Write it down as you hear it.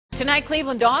Tonight,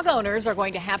 Cleveland dog owners are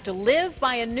going to have to live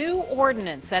by a new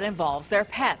ordinance that involves their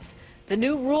pets. The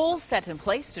new rules set in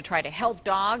place to try to help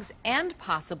dogs and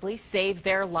possibly save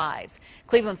their lives.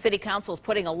 Cleveland City Council is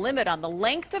putting a limit on the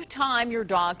length of time your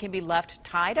dog can be left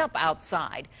tied up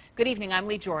outside. Good evening, I'm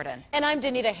Lee Jordan. And I'm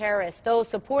Danita Harris. Those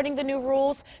supporting the new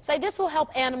rules say this will help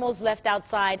animals left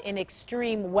outside in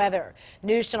extreme weather.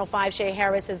 News Channel 5 Shay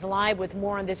Harris is live with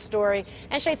more on this story.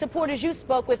 And Shay, supporters you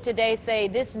spoke with today say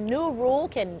this new rule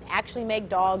can actually make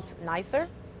dogs nicer.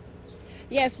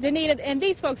 Yes, Danita, and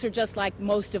these folks are just like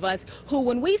most of us who,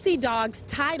 when we see dogs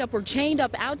tied up or chained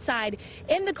up outside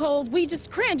in the cold, we just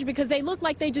cringe because they look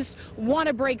like they just want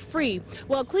to break free.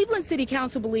 Well, Cleveland City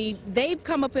Council believe they've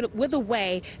come up with a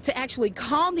way to actually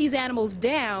calm these animals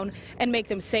down and make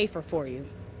them safer for you.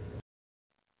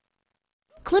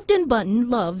 Clifton Button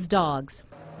loves dogs.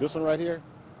 This one right here,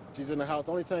 she's in the house.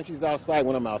 The only time she's outside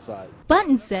when I'm outside.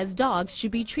 Button says dogs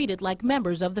should be treated like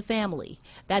members of the family.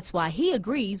 That's why he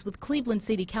agrees with Cleveland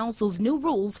City Council's new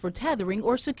rules for tethering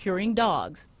or securing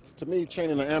dogs. To me,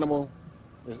 chaining an animal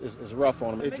is rough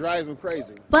on them. It drives them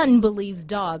crazy. Button believes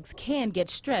dogs can get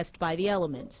stressed by the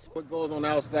elements. What goes on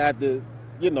outside, the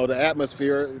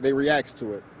atmosphere, they react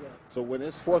to it. So when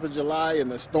it's 4th of July and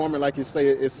the storming, like you say,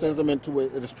 it sends them into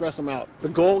it, it'll stress them out. The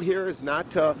goal here is not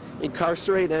to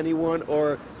incarcerate anyone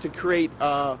or to create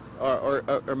or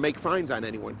make fines on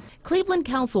anyone. Cleveland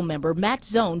Council member Matt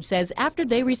Zone says after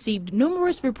they received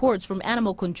numerous reports from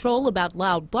animal control about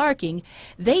loud barking,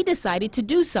 they decided to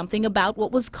do something about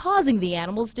what was causing the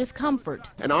animals discomfort.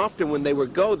 And often when they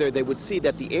would go there, they would see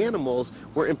that the animals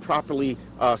were improperly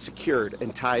secured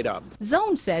and tied up.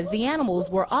 Zone says the animals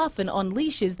were often on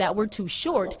leashes that were too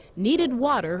short, needed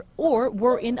water, or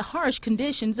were in harsh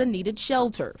conditions and needed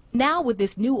shelter. Now with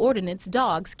this new ordinance,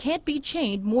 dogs can't be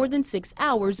chained more than 6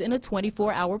 hours in a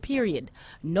 24-hour period.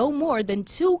 No more than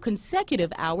 2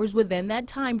 consecutive hours within that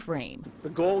time frame. The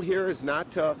goal here is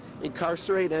not to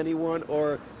incarcerate anyone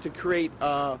or to create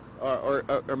or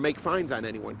make fines on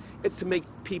anyone. It's to make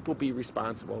people be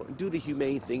responsible and do the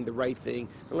humane thing, the right thing,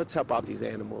 and let's help out these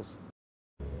animals.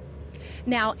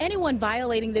 Now, anyone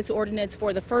violating this ordinance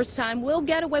for the first time will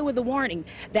get away with a warning.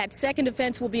 That second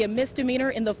offense will be a misdemeanor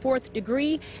in the 4th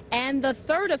degree, and the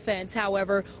third offense,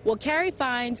 however, will carry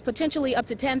fines potentially up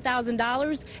to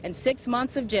 $10,000 and 6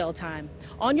 months of jail time.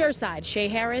 On your side, Shay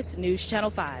Harris, News Channel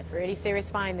 5. Pretty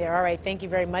serious fine there. All right, thank you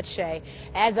very much, Shay.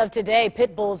 As of today,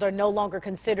 pit bulls are no longer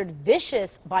considered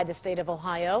vicious by the state of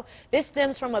Ohio. This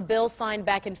stems from a bill signed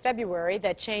back in February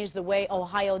that changed the way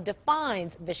Ohio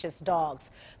defines vicious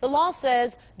dogs. The law says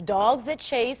dogs that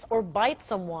chase or bite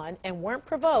someone and weren't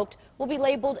provoked will be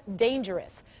labeled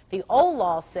dangerous. The old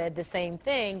law said the same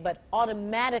thing, but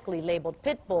automatically labeled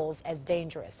pit bulls as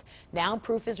dangerous. Now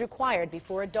proof is required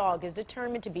before a dog is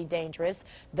determined to be dangerous.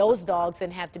 Those dogs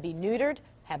then have to be neutered,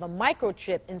 have a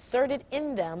microchip inserted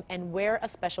in them, and wear a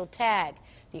special tag.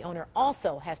 The owner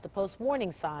also has to post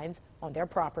warning signs on their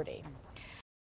property.